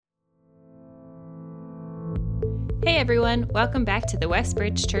Hey everyone, welcome back to the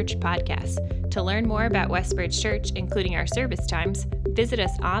Westbridge Church podcast. To learn more about Westbridge Church, including our service times, visit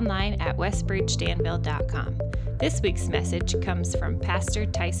us online at westbridgedanville.com. This week's message comes from Pastor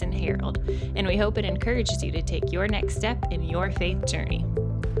Tyson Harold, and we hope it encourages you to take your next step in your faith journey.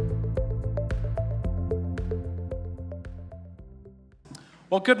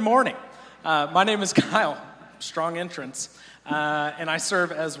 Well, good morning. My name is Kyle, strong entrance, and I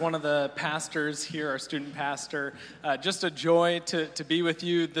serve as one of the pastors here, our student pastor. Just a joy to be with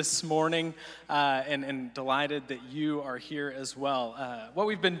you this morning, and delighted that you are here as well. What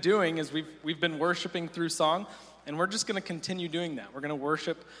we've been doing is we've been worshiping through song, and we're just going to continue doing that. We're going to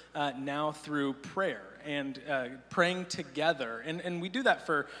worship now through prayer and praying together. And we do that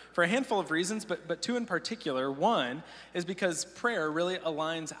for a handful of reasons, but two in particular. One is because prayer really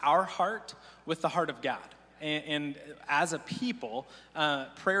aligns our heart with the heart of God. And as a people,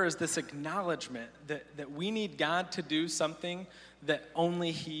 prayer is this acknowledgement that we need God to do something that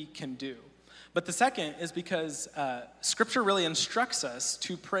only He can do. But the second is because Scripture really instructs us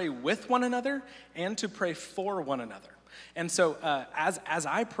to pray with one another and to pray for one another. And so as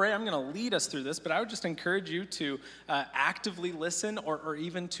I pray, I'm going to lead us through this, but I would just encourage you to actively listen or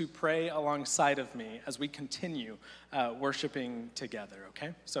even to pray alongside of me as we continue worshiping together,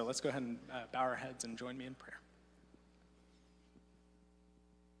 okay? So let's go ahead and bow our heads and join me in prayer.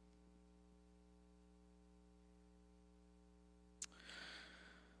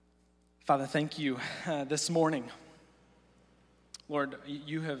 Father, thank you this morning. Lord,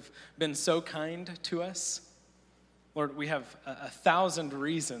 you have been so kind to us. Lord, we have 1,000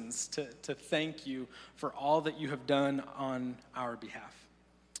 reasons to thank you for all that you have done on our behalf.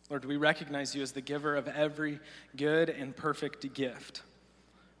 Lord, we recognize you as the giver of every good and perfect gift.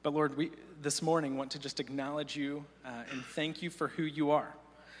 But Lord, we this morning want to just acknowledge you and thank you for who you are.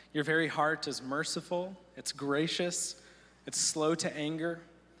 Your very heart is merciful, it's gracious, it's slow to anger,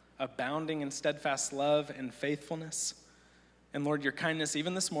 abounding in steadfast love and faithfulness. And Lord, your kindness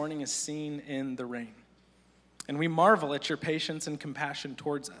even this morning is seen in the rain. And we marvel at your patience and compassion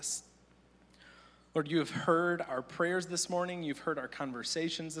towards us. Lord, you have heard our prayers this morning. You've heard our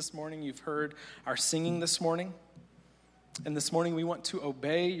conversations this morning. You've heard our singing this morning. And this morning we want to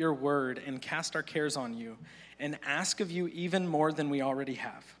obey your word and cast our cares on you and ask of you even more than we already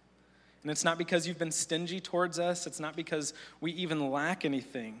have. And it's not because you've been stingy towards us. It's not because we even lack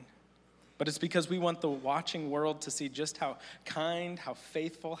anything. But it's because we want the watching world to see just how kind, how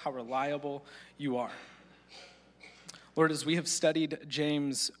faithful, how reliable you are. Lord, as we have studied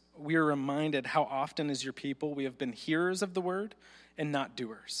James, we are reminded how often as your people we have been hearers of the word and not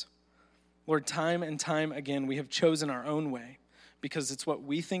doers. Lord, time and time again, we have chosen our own way because it's what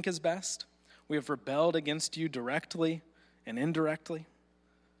we think is best. We have rebelled against you directly and indirectly.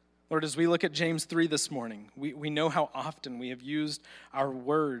 Lord, as we look at James 3 this morning, we know how often we have used our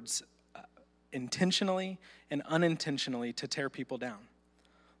words intentionally and unintentionally to tear people down.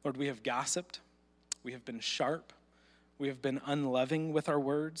 Lord, we have gossiped, we have been sharp, we have been unloving with our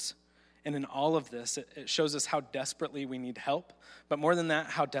words, and in all of this, it shows us how desperately we need help, but more than that,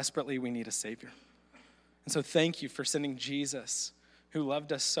 how desperately we need a Savior. And so thank you for sending Jesus, who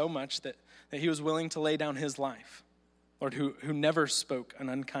loved us so much that he was willing to lay down his life, Lord, who never spoke an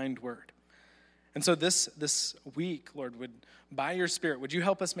unkind word. And so this week, Lord, by your Spirit, would you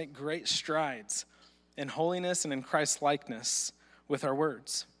help us make great strides in holiness and in Christ's likeness with our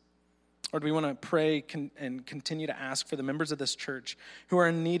words? Lord, we want to pray and continue to ask for the members of this church who are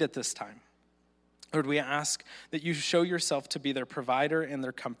in need at this time. Lord, we ask that you show yourself to be their provider and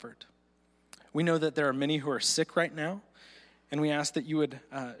their comfort. We know that there are many who are sick right now, and we ask that you would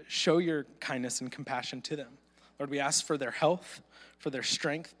show your kindness and compassion to them. Lord, we ask for their health, for their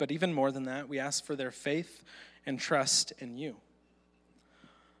strength, but even more than that, we ask for their faith and trust in you.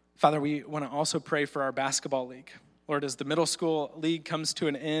 Father, we want to also pray for our basketball league. Lord, as the middle school league comes to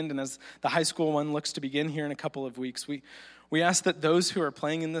an end and as the high school one looks to begin here in a couple of weeks, we ask that those who are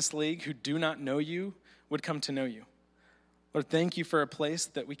playing in this league who do not know you would come to know you. Lord, thank you for a place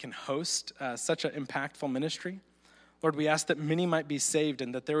that we can host such an impactful ministry. Lord, we ask that many might be saved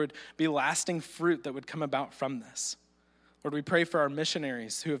and that there would be lasting fruit that would come about from this. Lord, we pray for our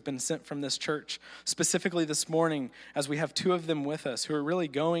missionaries who have been sent from this church, specifically this morning as we have two of them with us who are really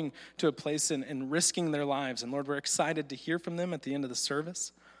going to a place and risking their lives. And Lord, we're excited to hear from them at the end of the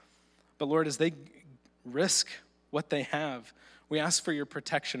service. But Lord, as they risk what they have, we ask for your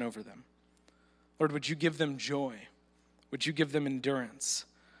protection over them. Lord, would you give them joy? Would you give them endurance?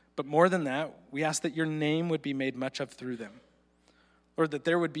 But more than that, we ask that your name would be made much of through them. Lord, that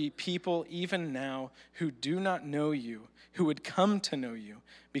there would be people even now who do not know you, who would come to know you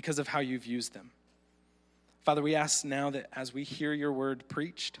because of how you've used them. Father, we ask now that as we hear your word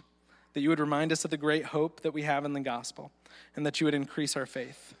preached, that you would remind us of the great hope that we have in the gospel, and that you would increase our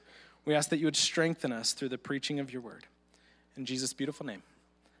faith. We ask that you would strengthen us through the preaching of your word. In Jesus' beautiful name,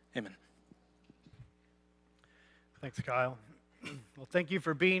 amen. Thanks, Kyle. Well, thank you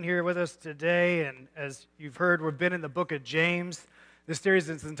for being here with us today. And as you've heard, we've been in the book of James. This series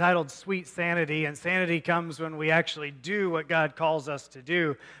is entitled Sweet Sanity, and sanity comes when we actually do what God calls us to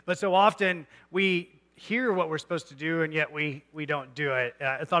do. But so often we hear what we're supposed to do, and yet we don't do it.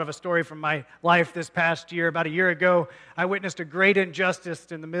 I thought of a story from my life this past year. About a year ago, I witnessed a great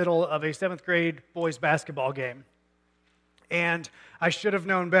injustice in the middle of a 7th grade boys basketball game. And I should have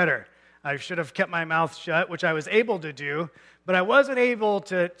known better. I should have kept my mouth shut, which I was able to do, but I wasn't able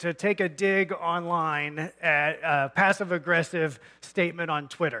to take a dig online at a passive-aggressive statement on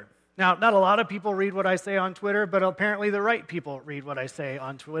Twitter. Now, not a lot of people read what I say on Twitter, but apparently the right people read what I say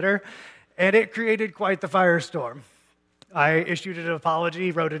on Twitter, and it created quite the firestorm. I issued an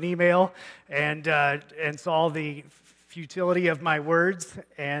apology, wrote an email, and saw the futility of my words,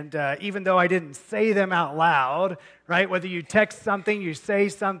 and even though I didn't say them out loud, right? Whether you text something, you say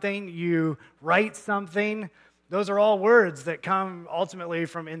something, you write something, those are all words that come ultimately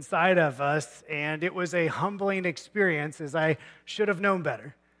from inside of us, and it was a humbling experience as I should have known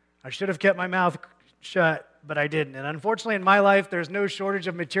better. I should have kept my mouth shut, but I didn't. And unfortunately in my life, there's no shortage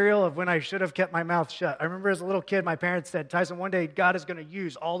of material of when I should have kept my mouth shut. I remember as a little kid, my parents said, Tyson, one day God is going to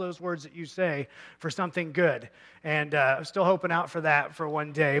use all those words that you say for something good. And I'm still hoping out for that for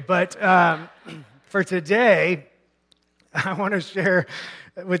one day. But for today, I want to share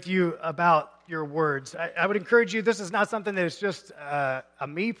with you about your words. I would encourage you, this is not something that is just a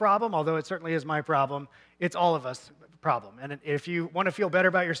me problem, although it certainly is my problem. It's all of us. Problem. And if you want to feel better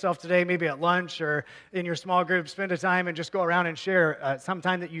about yourself today, maybe at lunch or in your small group, spend a time and just go around and share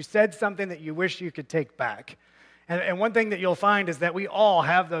sometime that you said something that you wish you could take back. And one thing that you'll find is that we all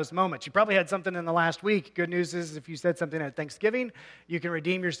have those moments. You probably had something in the last week. Good news is if you said something at Thanksgiving, you can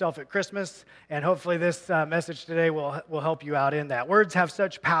redeem yourself at Christmas. And hopefully this message today will help you out in that. Words have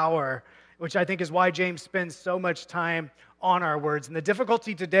such power, which I think is why James spends so much time on our words. And the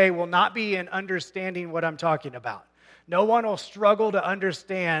difficulty today will not be in understanding what I'm talking about. No one will struggle to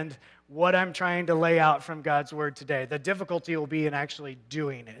understand what I'm trying to lay out from God's word today. The difficulty will be in actually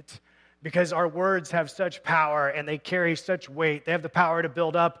doing it because our words have such power and they carry such weight. They have the power to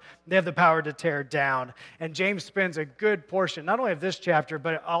build up. They have the power to tear down. And James spends a good portion, not only of this chapter,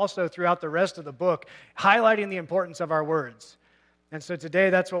 but also throughout the rest of the book, highlighting the importance of our words. And so today,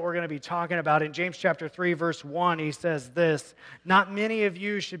 that's what we're going to be talking about. In James chapter 3, verse 1, he says this, "Not many of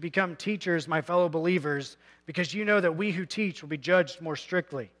you should become teachers, my fellow believers, because you know that we who teach will be judged more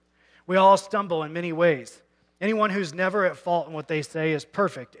strictly. We all stumble in many ways. Anyone who's never at fault in what they say is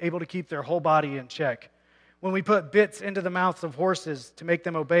perfect, able to keep their whole body in check. When we put bits into the mouths of horses to make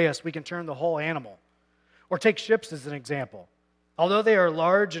them obey us, we can turn the whole animal. Or take ships as an example. Although they are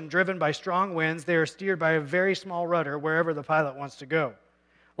large and driven by strong winds, they are steered by a very small rudder wherever the pilot wants to go.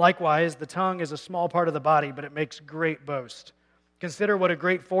 Likewise, the tongue is a small part of the body, but it makes great boast. Consider what a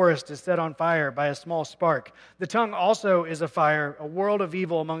great forest is set on fire by a small spark. The tongue also is a fire, a world of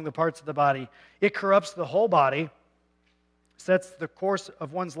evil among the parts of the body. It corrupts the whole body, sets the course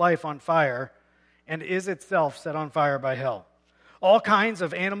of one's life on fire, and is itself set on fire by hell. All kinds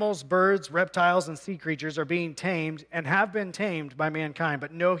of animals, birds, reptiles, and sea creatures are being tamed and have been tamed by mankind,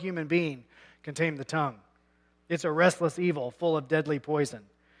 but no human being can tame the tongue. It's a restless evil full of deadly poison.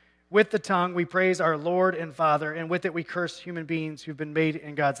 With the tongue we praise our Lord and Father, and with it we curse human beings who've been made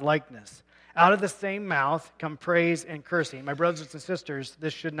in God's likeness. Out of the same mouth come praise and cursing. My brothers and sisters,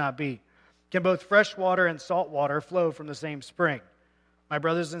 this should not be. Can both fresh water and salt water flow from the same spring? My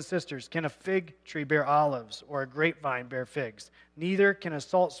brothers and sisters, can a fig tree bear olives or a grapevine bear figs? Neither can a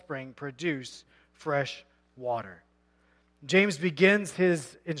salt spring produce fresh water. James begins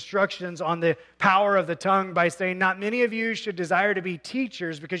his instructions on the power of the tongue by saying, not many of you should desire to be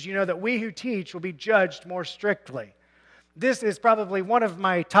teachers because you know that we who teach will be judged more strictly. This is probably one of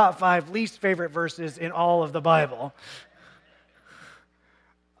my top 5 least favorite verses in all of the Bible.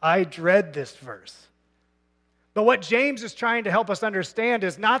 I dread this verse. But what James is trying to help us understand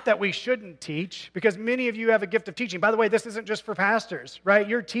is not that we shouldn't teach, because many of you have a gift of teaching. By the way, this isn't just for pastors, right?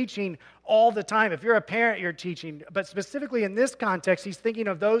 You're teaching all the time. If you're a parent, you're teaching. But specifically in this context, he's thinking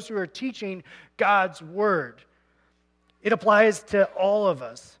of those who are teaching God's word. It applies to all of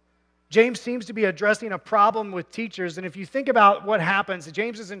us. James seems to be addressing a problem with teachers, and if you think about what happens,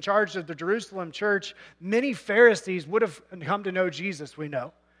 James is in charge of the Jerusalem church. Many Pharisees would have come to know Jesus, we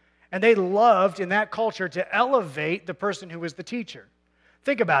know. And they loved, in that culture, to elevate the person who was the teacher.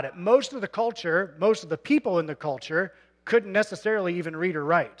 Think about it. Most of the culture, most of the people in the culture couldn't necessarily even read or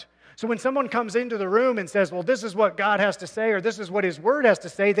write. So when someone comes into the room and says, well, this is what God has to say, or this is what his word has to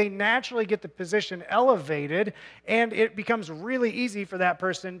say, they naturally get the position elevated, and it becomes really easy for that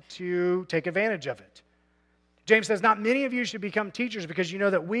person to take advantage of it. James says, not many of you should become teachers because you know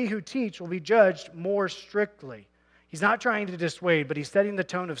that we who teach will be judged more strictly. He's not trying to dissuade, but he's setting the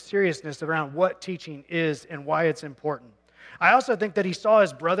tone of seriousness around what teaching is and why it's important. I also think that he saw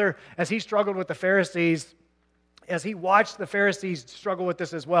his brother as he struggled with the Pharisees, as he watched the Pharisees struggle with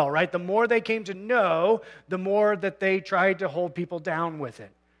this as well, right? The more they came to know, the more that they tried to hold people down with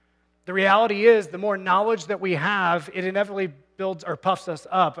it. The reality is, the more knowledge that we have, it inevitably builds or puffs us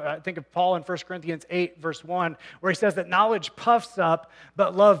up. I think of Paul in 1 Corinthians 8, verse 1, where he says that knowledge puffs up,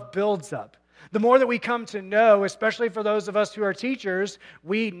 but love builds up. The more that we come to know, especially for those of us who are teachers,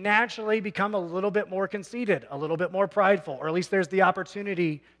 we naturally become a little bit more conceited, a little bit more prideful, or at least there's the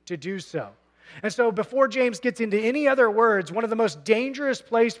opportunity to do so. And so before James gets into any other words, one of the most dangerous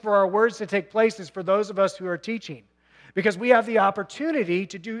places for our words to take place is for those of us who are teaching, because we have the opportunity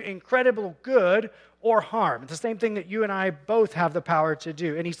to do incredible good or harm. It's the same thing that you and I both have the power to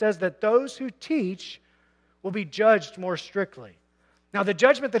do. And he says that those who teach will be judged more strictly. Now, the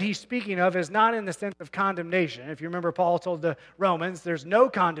judgment that he's speaking of is not in the sense of condemnation. If you remember, Paul told the Romans, there's no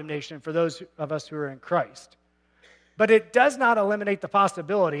condemnation for those of us who are in Christ. But it does not eliminate the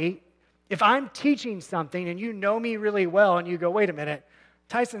possibility, if I'm teaching something and you know me really well and you go, wait a minute,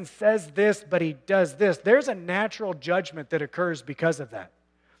 Tyson says this, but he does this, there's a natural judgment that occurs because of that.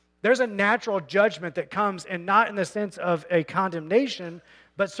 There's a natural judgment that comes, and not in the sense of a condemnation,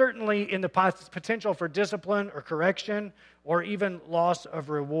 but certainly in the potential for discipline or correction or even loss of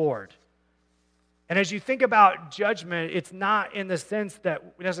reward. And as you think about judgment, it's not in the sense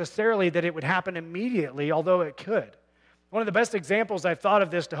that necessarily that it would happen immediately, although it could. One of the best examples I've thought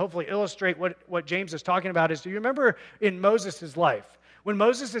of this to hopefully illustrate what James is talking about is, do you remember in Moses' life, when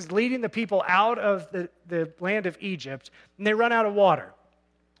Moses is leading the people out of the land of Egypt and they run out of water?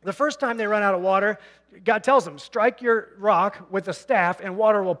 The first time they run out of water, God tells them, strike your rock with a staff and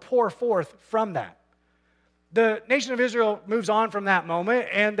water will pour forth from that. The nation of Israel moves on from that moment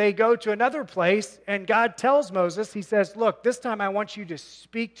and they go to another place, and God tells Moses, he says, look, this time I want you to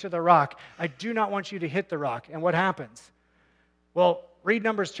speak to the rock. I do not want you to hit the rock. And what happens? Well, read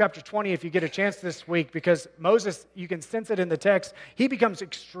Numbers chapter 20 if you get a chance this week, because Moses, you can sense it in the text, he becomes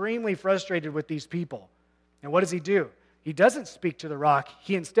extremely frustrated with these people. And what does he do? He doesn't speak to the rock.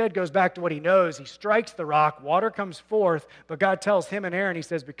 He instead goes back to what he knows. He strikes the rock. Water comes forth. But God tells him and Aaron, he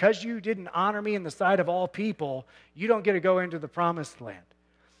says, because you didn't honor me in the sight of all people, you don't get to go into the promised land.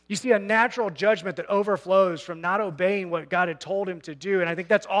 You see a natural judgment that overflows from not obeying what God had told him to do. And I think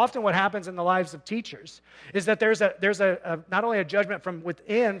that's often what happens in the lives of teachers, is that there's not only a judgment from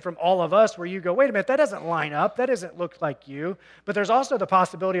within, from all of us, where you go, wait a minute, that doesn't line up, that doesn't look like you, but there's also the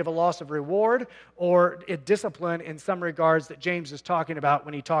possibility of a loss of reward or a discipline in some regards that James is talking about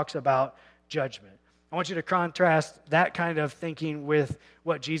when he talks about judgment. I want you to contrast that kind of thinking with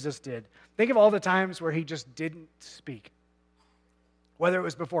what Jesus did. Think of all the times where he just didn't speak. Whether it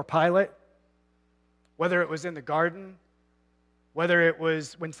was before Pilate, whether it was in the garden, whether it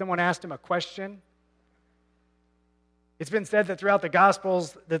was when someone asked him a question. It's been said that throughout the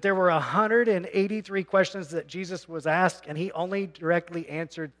Gospels that there were 183 questions that Jesus was asked, and he only directly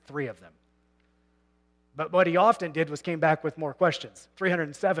answered 3 of them. But what he often did was came back with more questions,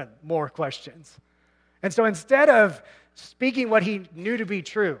 307 more questions. And so instead of speaking what he knew to be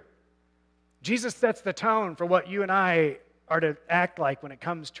true, Jesus sets the tone for what you and I are to act like when it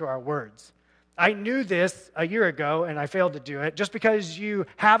comes to our words. I knew this a year ago, and I failed to do it. Just because you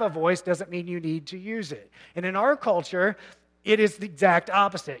have a voice doesn't mean you need to use it. And in our culture, it is the exact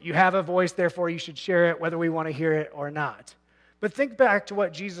opposite. You have a voice, therefore you should share it, whether we want to hear it or not. But think back to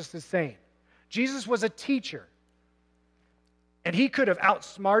what Jesus is saying. Jesus was a teacher, and he could have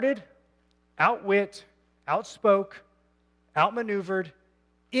outsmarted, outwit, outspoke, outmaneuvered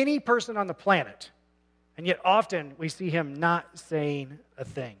any person on the planet. And yet often we see him not saying a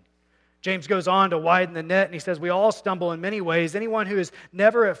thing. James goes on to widen the net, and he says, we all stumble in many ways. Anyone who is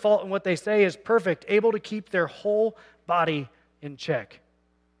never at fault in what they say is perfect, able to keep their whole body in check.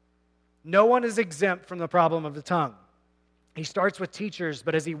 No one is exempt from the problem of the tongue. He starts with teachers,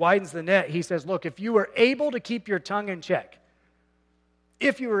 but as he widens the net, he says, look, if you were able to keep your tongue in check,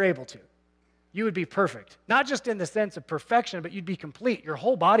 if you were able to, you would be perfect. Not just in the sense of perfection, but you'd be complete. Your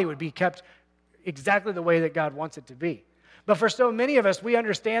whole body would be kept exactly the way that God wants it to be. But for so many of us, we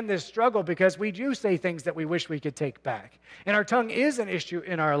understand this struggle because we do say things that we wish we could take back. And our tongue is an issue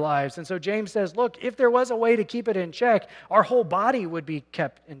in our lives. And so James says, look, if there was a way to keep it in check, our whole body would be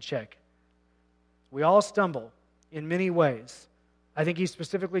kept in check. We all stumble in many ways. I think he's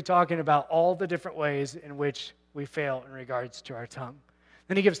specifically talking about all the different ways in which we fail in regards to our tongue.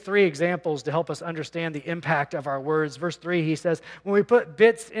 Then he gives 3 examples to help us understand the impact of our words. Verse 3, he says, when we put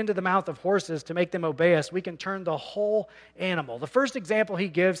bits into the mouth of horses to make them obey us, we can turn the whole animal. The first example he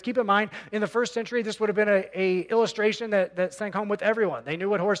gives, keep in mind, in the first century, this would have been an illustration that sank home with everyone. They knew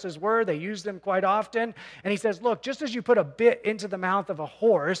what horses were. They used them quite often. And he says, look, just as you put a bit into the mouth of a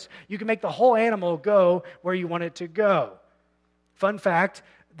horse, you can make the whole animal go where you want it to go. Fun fact,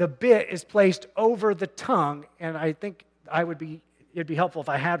 the bit is placed over the tongue, and I think it'd be helpful if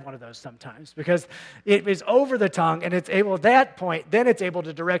I had one of those sometimes, because it is over the tongue, and it's able, at that point, then it's able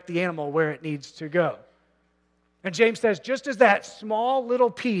to direct the animal where it needs to go. And James says, just as that small little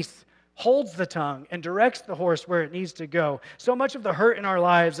piece holds the tongue and directs the horse where it needs to go, so much of the hurt in our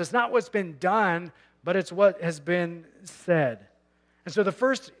lives is not what's been done, but it's what has been said. And so the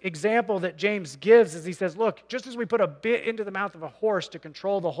first example that James gives is he says, look, just as we put a bit into the mouth of a horse to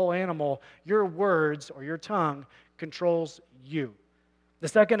control the whole animal, your words or your tongue controls you. The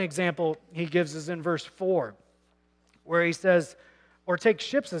second example he gives is in verse 4, where he says, or take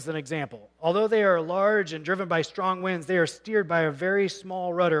ships as an example. Although they are large and driven by strong winds, they are steered by a very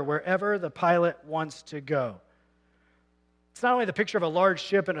small rudder wherever the pilot wants to go. It's not only the picture of a large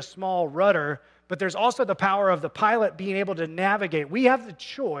ship and a small rudder, but there's also the power of the pilot being able to navigate. We have the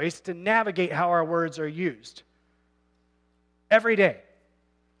choice to navigate how our words are used every day,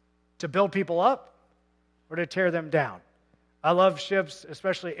 to build people up or to tear them down. I love ships,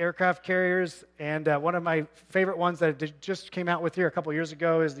 especially aircraft carriers, and one of my favorite ones that just came out with here a couple years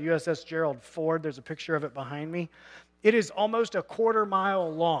ago is the USS Gerald Ford. There's a picture of it behind me. It is almost a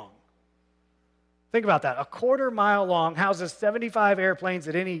quarter-mile long. Think about that. A quarter-mile long, houses 75 airplanes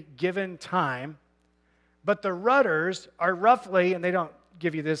at any given time, but the rudders are roughly, and they don't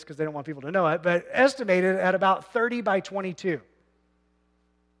give you this because they don't want people to know it, but estimated at about 30 by 22,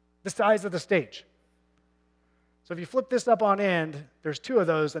 the size of the stage. So if you flip this up on end, there's 2 of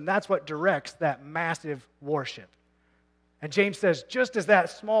those, and that's what directs that massive warship. And James says, just as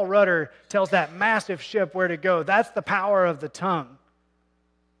that small rudder tells that massive ship where to go, that's the power of the tongue.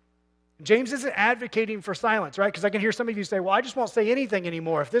 James isn't advocating for silence, right? Because I can hear some of you say, well, I just won't say anything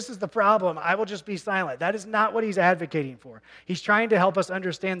anymore. If this is the problem, I will just be silent. That is not what he's advocating for. He's trying to help us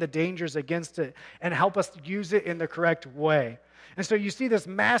understand the dangers against it and help us use it in the correct way. And so you see this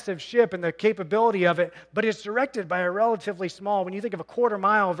massive ship and the capability of it, but it's directed by a relatively small, when you think of a quarter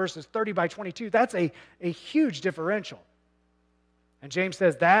mile versus 30 by 22, that's a huge differential. And James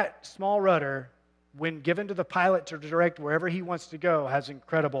says that small rudder, when given to the pilot to direct wherever he wants to go, has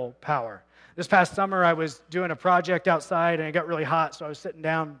incredible power. This past summer, I was doing a project outside, and it got really hot, so I was sitting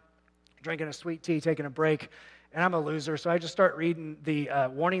down, drinking a sweet tea, taking a break, and I'm a loser, so I just start reading the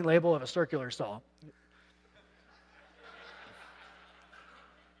warning label of a circular saw.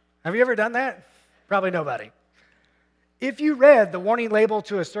 Have you ever done that? Probably nobody. If you read the warning label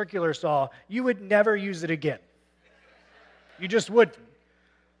to a circular saw, you would never use it again. You just wouldn't.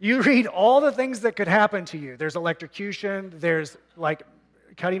 You read all the things that could happen to you. There's electrocution, there's like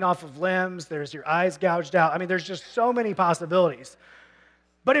cutting off of limbs, there's your eyes gouged out. I mean, there's just so many possibilities.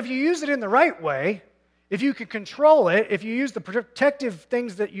 But if you use it in the right way, if you can control it, if you use the protective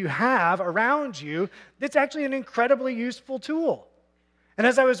things that you have around you, it's actually an incredibly useful tool. And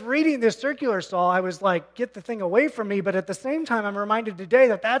as I was reading this circular saw, I was like, get the thing away from me. But at the same time, I'm reminded today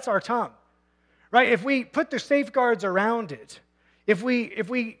that that's our tongue, right? If we put the safeguards around it, if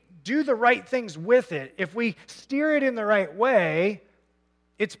we do the right things with it, if we steer it in the right way,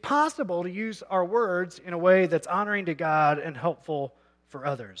 it's possible to use our words in a way that's honoring to God and helpful for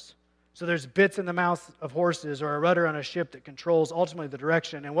others. So there's bits in the mouth of horses or a rudder on a ship that controls ultimately the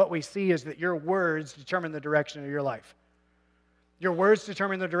direction. And what we see is that your words determine the direction of your life. Your words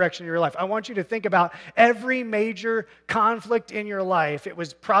determine the direction of your life. I want you to think about every major conflict in your life. It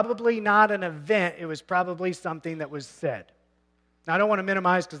was probably not an event. It was probably something that was said. Now, I don't want to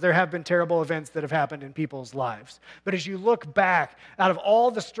minimize because there have been terrible events that have happened in people's lives. But as you look back, out of all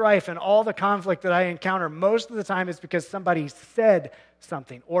the strife and all the conflict that I encounter, most of the time it's because somebody said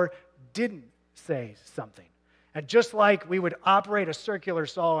something or didn't say something. And just like we would operate a circular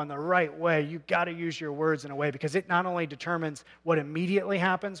saw in the right way, you've got to use your words in a way because it not only determines what immediately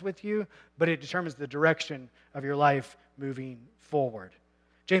happens with you, but it determines the direction of your life moving forward.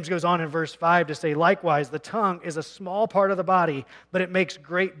 James goes on in verse 5 to say, likewise, the tongue is a small part of the body, but it makes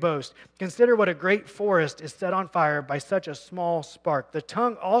great boast. Consider what a great forest is set on fire by such a small spark. The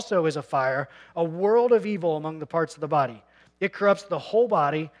tongue also is a fire, a world of evil among the parts of the body. It corrupts the whole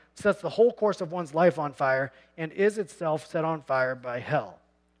body, sets the whole course of one's life on fire, and is itself set on fire by hell.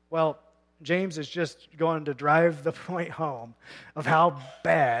 Well, James is just going to drive the point home of how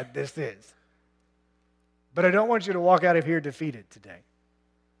bad this is. But I don't want you to walk out of here defeated today.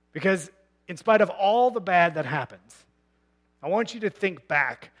 Because in spite of all the bad that happens, I want you to think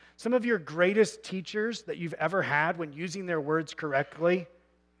back. Some of your greatest teachers that you've ever had when using their words correctly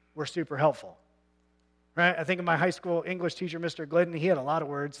were super helpful. Right? I think of my high school English teacher, Mr. Glidden. He had a lot of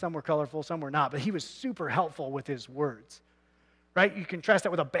words. Some were colorful, some were not. But he was super helpful with his words. Right? You contrast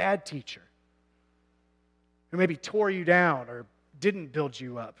that with a bad teacher who maybe tore you down or didn't build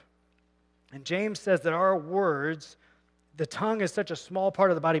you up. And James says that our words, the tongue is such a small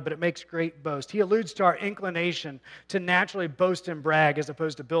part of the body, but it makes great boast. He alludes to our inclination to naturally boast and brag as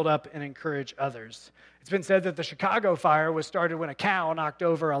opposed to build up and encourage others. It's been said that the Chicago fire was started when a cow knocked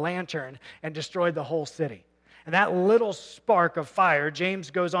over a lantern and destroyed the whole city. And that little spark of fire,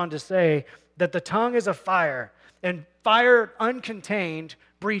 James goes on to say that the tongue is a fire, and fire uncontained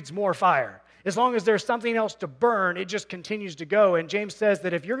breeds more fire. As long as there's something else to burn, it just continues to go. And James says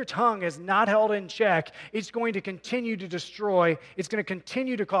that if your tongue is not held in check, it's going to continue to destroy. It's going to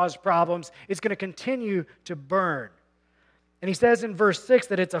continue to cause problems. It's going to continue to burn. And he says in verse 6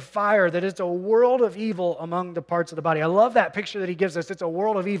 that it's a fire, that it's a world of evil among the parts of the body. I love that picture that he gives us. It's a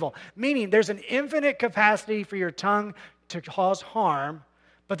world of evil, meaning there's an infinite capacity for your tongue to cause harm,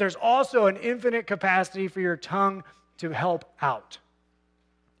 but there's also an infinite capacity for your tongue to help out.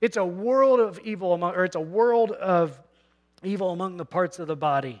 It's a world of evil among the parts of the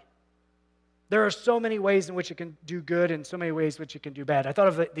body. There are so many ways in which it can do good and so many ways in which it can do bad. I thought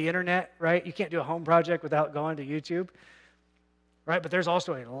of the internet, right? You can't do a home project without going to YouTube, right? But there's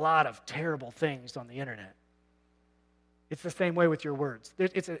also a lot of terrible things on the internet. It's the same way with your words.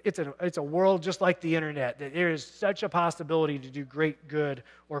 It's a world just like the internet, that there is such a possibility to do great good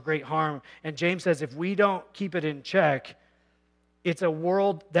or great harm. And James says if we don't keep it in check, it's a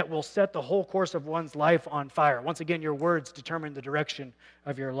world that will set the whole course of one's life on fire. Once again, your words determine the direction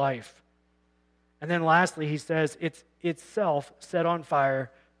of your life. And then lastly, he says, it's itself set on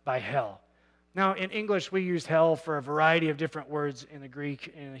fire by hell. Now, in English, we use hell for a variety of different words in the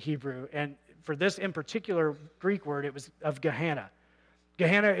Greek and the Hebrew. And for this in particular Greek word, it was of Gehenna.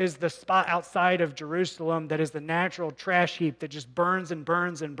 Gehenna is the spot outside of Jerusalem that is the natural trash heap that just burns and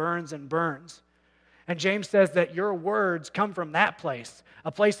burns and burns and burns. And James says that your words come from that place,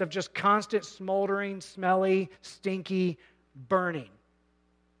 a place of just constant smoldering, smelly, stinky burning.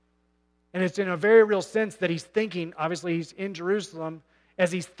 And it's in a very real sense that he's thinking, obviously he's in Jerusalem,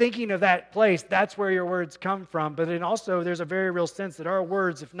 as he's thinking of that place, that's where your words come from. But then also there's a very real sense that our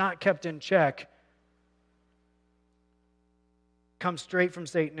words, if not kept in check, come straight from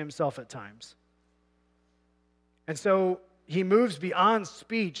Satan himself at times. And so he moves beyond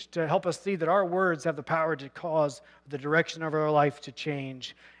speech to help us see that our words have the power to cause the direction of our life to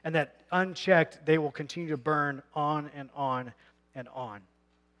change, and that unchecked, they will continue to burn on and on and on.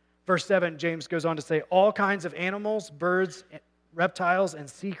 Verse 7, James goes on to say, all kinds of animals, birds, reptiles, and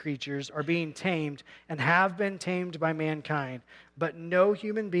sea creatures are being tamed and have been tamed by mankind, but no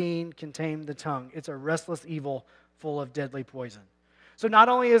human being can tame the tongue. It's a restless evil full of deadly poison. So not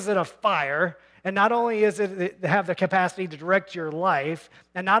only is it a fire, and not only is it have the capacity to direct your life,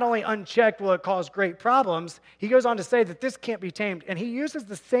 and not only unchecked will it cause great problems, he goes on to say that this can't be tamed. And he uses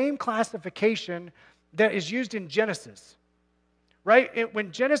the same classification that is used in Genesis. Right? In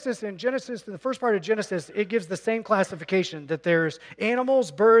the first part of Genesis, it gives the same classification that there's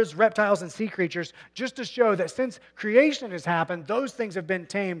animals, birds, reptiles, and sea creatures, just to show that since creation has happened, those things have been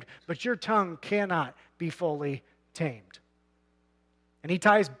tamed, but your tongue cannot be fully tamed. And he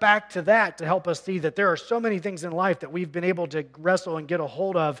ties back to that to help us see that there are so many things in life that we've been able to wrestle and get a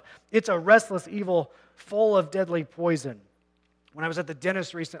hold of. It's a restless evil full of deadly poison. When I was at the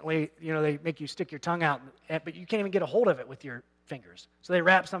dentist recently, they make you stick your tongue out, but you can't even get a hold of it with your fingers. So they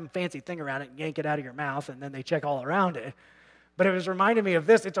wrap some fancy thing around it and yank it out of your mouth, and then they check all around it. But it was reminding me of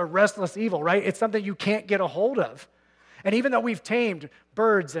this. It's a restless evil, right? It's something you can't get a hold of. And even though we've tamed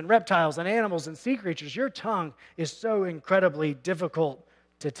birds and reptiles and animals and sea creatures, your tongue is so incredibly difficult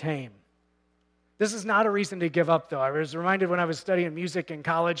to tame. This is not a reason to give up, though. I was reminded when I was studying music in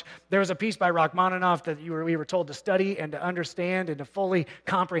college, there was a piece by Rachmaninoff that we were told to study and to understand and to fully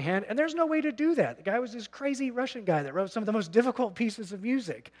comprehend, and there's no way to do that. The guy was this crazy Russian guy that wrote some of the most difficult pieces of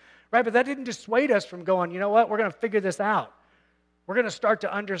music, right? But that didn't dissuade us from going, you know what, we're going to figure this out. We're going to start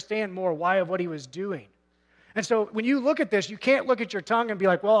to understand more why of what he was doing. And so when you look at this, you can't look at your tongue and be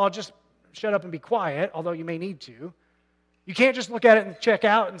like, well, I'll just shut up and be quiet, although you may need to. You can't just look at it and check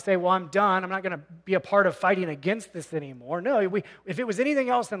out and say, well, I'm done. I'm not going to be a part of fighting against this anymore. No, if it was anything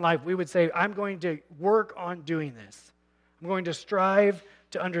else in life, we would say, I'm going to work on doing this. I'm going to strive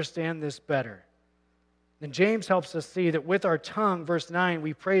to understand this better. And James helps us see that with our tongue, verse 9,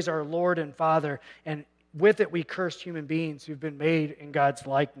 we praise our Lord and Father, and with it we curse human beings who've been made in God's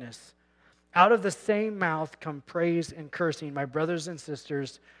likeness. Out of the same mouth come praise and cursing. My brothers and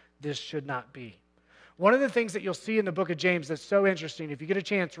sisters, this should not be. One of the things that you'll see in the book of James that's so interesting, if you get a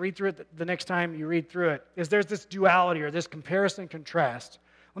chance, read through it the next time you read through it, is there's this duality or this comparison contrast.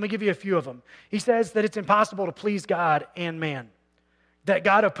 Let me give you a few of them. He says that it's impossible to please God and man. That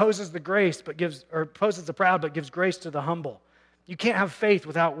God opposes the proud but gives grace to the humble. You can't have faith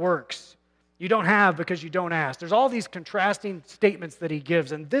without works. You don't have because you don't ask. There's all these contrasting statements that he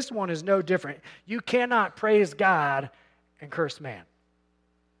gives, and this one is no different. You cannot praise God and curse man.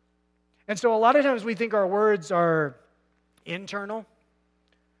 And so a lot of times we think our words are internal,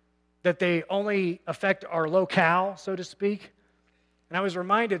 that they only affect our locale, so to speak. And I was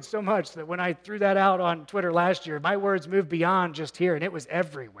reminded so much that when I threw that out on Twitter last year, my words moved beyond just here, and it was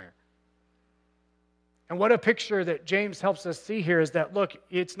everywhere. And what a picture that James helps us see here is that, look,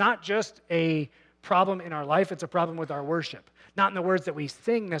 it's not just a problem in our life, it's a problem with our worship. Not in the words that we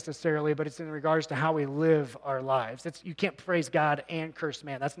sing necessarily, but it's in regards to how we live our lives. You can't praise God and curse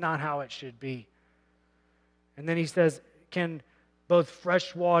man. That's not how it should be. And then he says, can both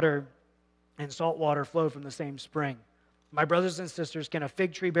fresh water and salt water flow from the same spring? My brothers and sisters, can a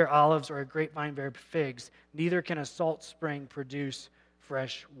fig tree bear olives or a grapevine bear figs? Neither can a salt spring produce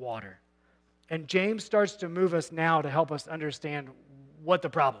fresh water. And James starts to move us now to help us understand what the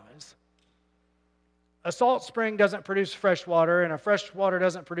problem is. A salt spring doesn't produce fresh water, and a fresh water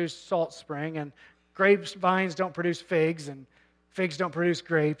doesn't produce salt spring, and grapevines don't produce figs, and figs don't produce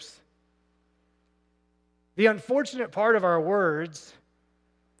grapes. The unfortunate part of our words,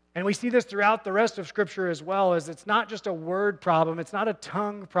 and we see this throughout the rest of Scripture as well, is it's not just a word problem, it's not a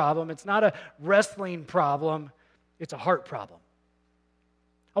tongue problem, it's not a wrestling problem, it's a heart problem.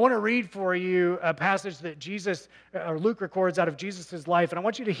 I want to read for you a passage that Luke records out of Jesus' life, and I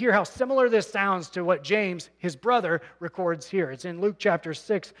want you to hear how similar this sounds to what James, his brother, records here. It's in Luke chapter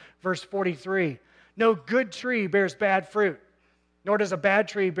 6, verse 43. No good tree bears bad fruit, nor does a bad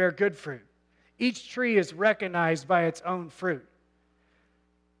tree bear good fruit. Each tree is recognized by its own fruit.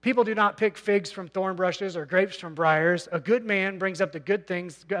 People do not pick figs from thorn bushes or grapes from briars. A good man brings up the good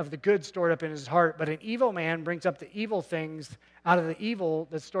things of the good stored up in his heart, but an evil man brings up the evil things out of the evil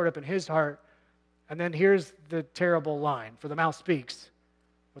that's stored up in his heart. And then here's the terrible line. For the mouth speaks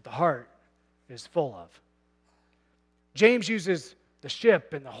what the heart is full of. James uses the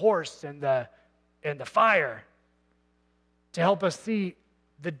ship and the horse and the fire to help us see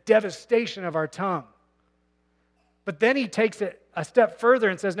the devastation of our tongue. But then he takes it a step further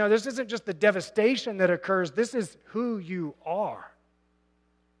and says, no, this isn't just the devastation that occurs, this is who you are.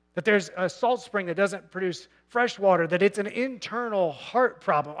 That there's a salt spring that doesn't produce fresh water, that it's an internal heart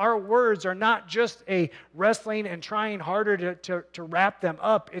problem. Our words are not just a wrestling and trying harder to wrap them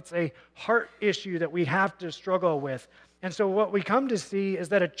up. It's a heart issue that we have to struggle with. And so what we come to see is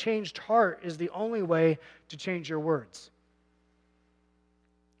that a changed heart is the only way to change your words.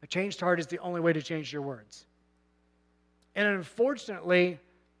 A changed heart is the only way to change your words. And unfortunately,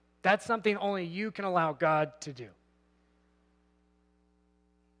 that's something only you can allow God to do.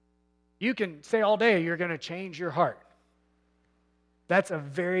 You can say all day you're going to change your heart. That's a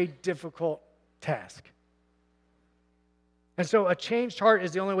very difficult task. And so a changed heart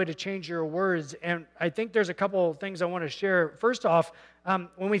is the only way to change your words. And I think there's a couple of things I want to share. First off,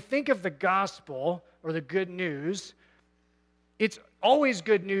 when we think of the gospel or the good news, it's always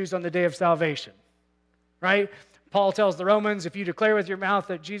good news on the day of salvation, right? Paul tells the Romans, if you declare with your mouth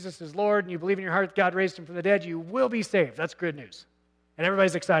that Jesus is Lord and you believe in your heart that God raised him from the dead, you will be saved. That's good news. And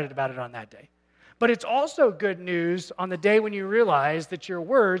everybody's excited about it on that day. But it's also good news on the day when you realize that your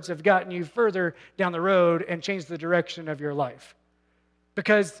words have gotten you further down the road and changed the direction of your life.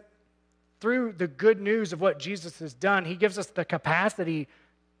 Because through the good news of what Jesus has done, he gives us the capacity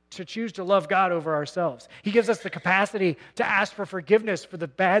to choose to love God over ourselves. He gives us the capacity to ask for forgiveness for the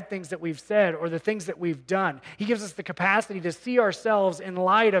bad things that we've said or the things that we've done. He gives us the capacity to see ourselves in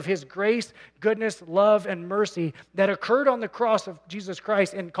light of his grace, goodness, love, and mercy that occurred on the cross of Jesus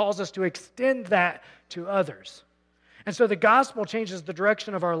Christ and calls us to extend that to others. And so the gospel changes the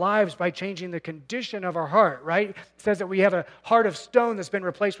direction of our lives by changing the condition of our heart, right? It says that we have a heart of stone that's been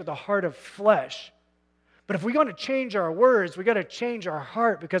replaced with a heart of flesh. But if we're going to change our words, we got to change our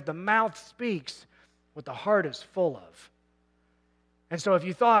heart, because the mouth speaks what the heart is full of. And so if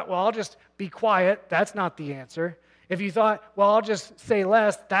you thought, well, I'll just be quiet, that's not the answer. If you thought, well, I'll just say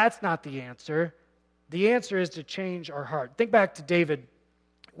less, that's not the answer. The answer is to change our heart. Think back to David.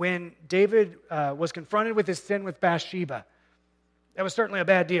 When David was confronted with his sin with Bathsheba, that was certainly a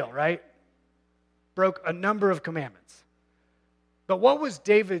bad deal, right? Broke a number of commandments. But what was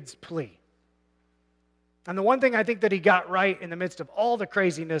David's plea? And the one thing I think that he got right in the midst of all the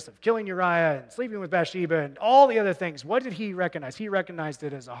craziness of killing Uriah and sleeping with Bathsheba and all the other things, what did he recognize? He recognized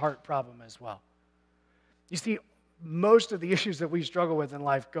it as a heart problem as well. You see, most of the issues that we struggle with in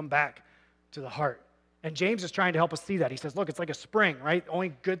life come back to the heart. And James is trying to help us see that. He says, look, it's like a spring, right?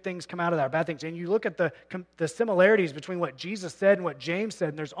 Only good things come out of that, bad things. And you look at the similarities between what Jesus said and what James said,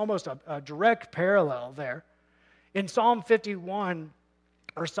 and there's almost a direct parallel there. In Psalm 51,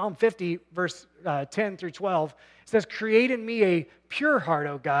 or Psalm 50, verse 10 through 12, it says, create in me a pure heart,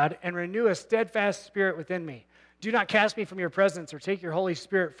 O God, and renew a steadfast spirit within me. Do not cast me from your presence or take your Holy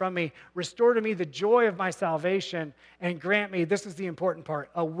Spirit from me. Restore to me the joy of my salvation and grant me, this is the important part,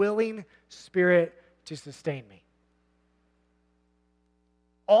 a willing spirit to sustain me.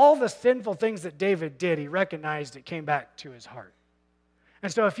 All the sinful things that David did, he recognized it came back to his heart. And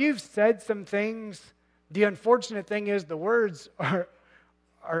so if you've said some things, the unfortunate thing is the words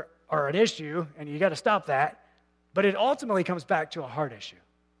are an issue, and you got to stop that, but it ultimately comes back to a heart issue.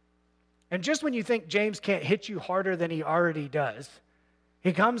 And just when you think James can't hit you harder than he already does,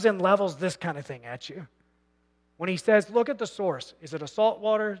 he comes and levels this kind of thing at you. When he says, look at the source. Is it a salt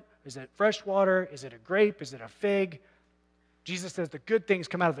water? Is it fresh water? Is it a grape? Is it a fig? Jesus says the good things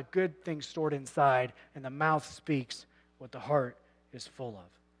come out of the good things stored inside, and the mouth speaks what the heart is full of.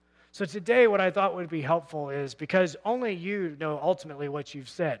 So today what I thought would be helpful is, because only you know ultimately what you've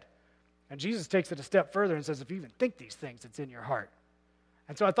said. And Jesus takes it a step further and says, if you even think these things, it's in your heart.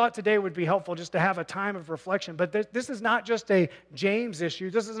 And so I thought today would be helpful just to have a time of reflection. But this is not just a James issue.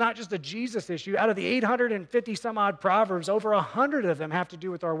 This is not just a Jesus issue. Out of the 850 some odd Proverbs, over 100 of them have to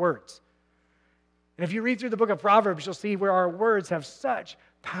do with our words. And if you read through the book of Proverbs, you'll see where our words have such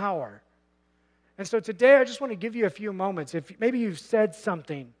power. And so today I just want to give you a few moments. If maybe you've said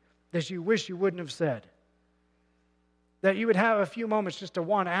something that you wish you wouldn't have said, that you would have a few moments just to,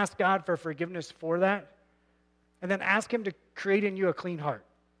 one, ask God for forgiveness for that, and then ask Him to create in you a clean heart.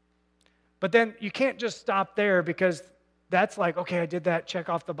 But then you can't just stop there, because that's like, okay, I did that, check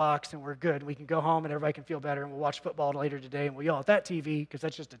off the box, and we're good. We can go home and everybody can feel better, and we'll watch football later today, and we'll yell at that TV, because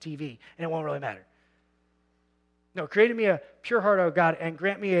that's just a TV, and it won't really matter. No, create in me a pure heart, O God, and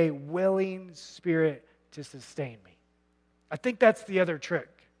grant me a willing spirit to sustain me. I think that's the other trick.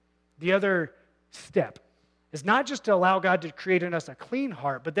 The other step is not just to allow God to create in us a clean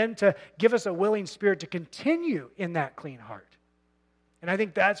heart, but then to give us a willing spirit to continue in that clean heart. And I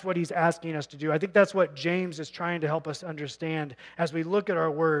think that's what he's asking us to do. I think that's what James is trying to help us understand as we look at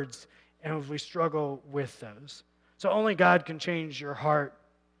our words and as we struggle with those. So only God can change your heart,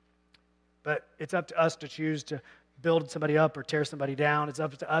 but it's up to us to choose to build somebody up or tear somebody down. It's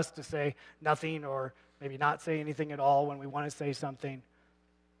up to us to say nothing or maybe not say anything at all when we want to say something.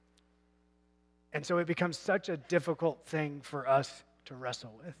 And so it becomes such a difficult thing for us to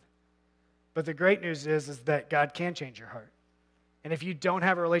wrestle with. But the great news is that God can change your heart. And if you don't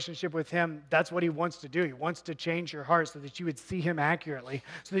have a relationship with Him, that's what He wants to do. He wants to change your heart so that you would see Him accurately,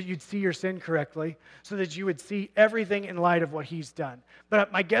 so that you'd see your sin correctly, so that you would see everything in light of what He's done.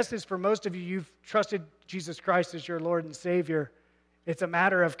 But my guess is for most of you, you've trusted Jesus Christ as your Lord and Savior. It's a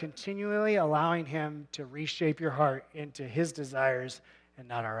matter of continually allowing Him to reshape your heart into His desires and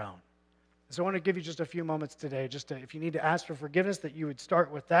not our own. So I want to give you just a few moments today, if you need to ask for forgiveness, that you would start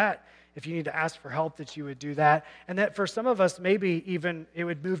with that. If you need to ask for help, that you would do that. And that for some of us, maybe even it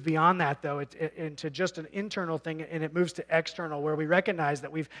would move beyond that, though, into just an internal thing, and it moves to external, where we recognize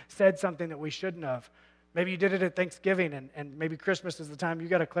that we've said something that we shouldn't have. Maybe you did it at Thanksgiving, and maybe Christmas is the time you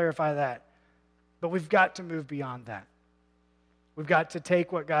got to clarify that. But we've got to move beyond that. We've got to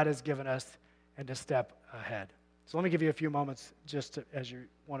take what God has given us and to step ahead. So let me give you a few moments as you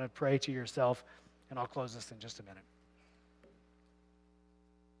want to pray to yourself, and I'll close this in just a minute.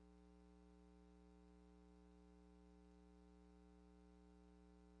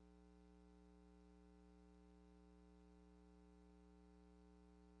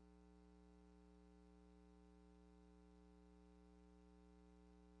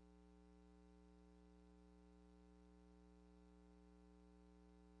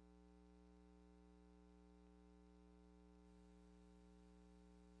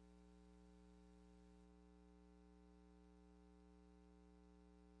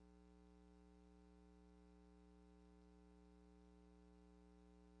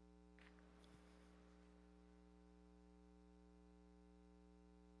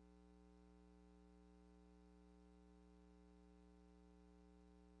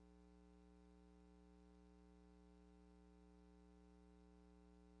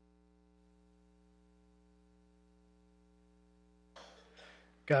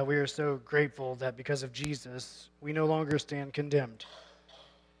 God, we are so grateful that because of Jesus, we no longer stand condemned.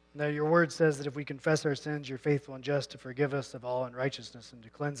 Now, your word says that if we confess our sins, you're faithful and just to forgive us of all unrighteousness and to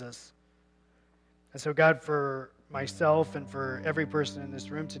cleanse us. And so, God, for myself and for every person in this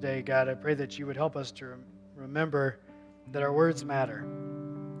room today, God, I pray that you would help us to remember that our words matter.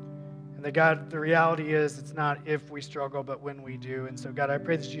 And that, God, the reality is it's not if we struggle, but when we do. And so, God, I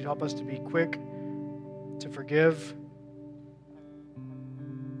pray that you'd help us to be quick to forgive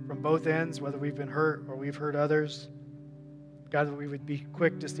from both ends, whether we've been hurt or we've hurt others. God, that we would be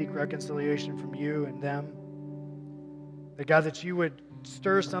quick to seek reconciliation from you and them. That, God, that you would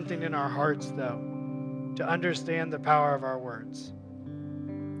stir something in our hearts, though, to understand the power of our words.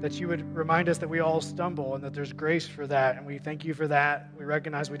 That you would remind us that we all stumble and that there's grace for that, and we thank you for that. We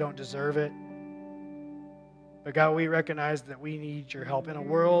recognize we don't deserve it. But God, we recognize that we need your help in a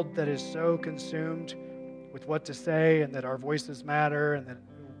world that is so consumed with what to say and that our voices matter and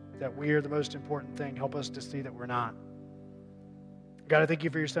that we are the most important thing. Help us to see that we're not. God, I thank you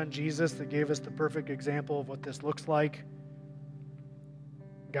for your son Jesus that gave us the perfect example of what this looks like.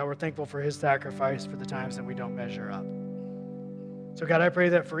 God, we're thankful for his sacrifice for the times that we don't measure up. So God, I pray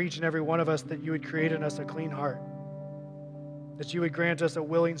that for each and every one of us that you would create in us a clean heart, that you would grant us a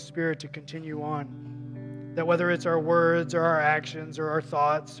willing spirit to continue on, that whether it's our words or our actions or our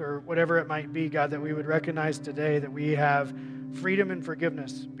thoughts or whatever it might be, God, that we would recognize today that we have freedom and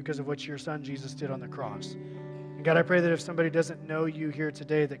forgiveness because of what your son Jesus did on the cross. And God, I pray that if somebody doesn't know you here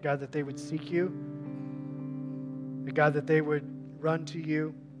today, that God, that they would seek you, that God, that they would run to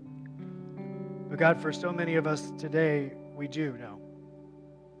you. But God, for so many of us today, we do know.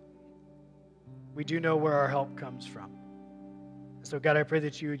 We do know where our help comes from. So God, I pray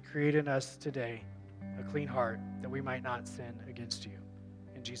that you would create in us today a clean heart that we might not sin against you.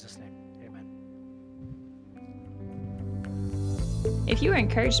 In Jesus' name, amen. If you were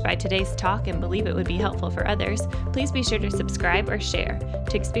encouraged by today's talk and believe it would be helpful for others, please be sure to subscribe or share.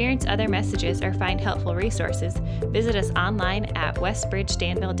 To experience other messages or find helpful resources, visit us online at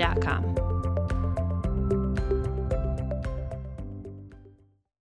westbridgedanville.com.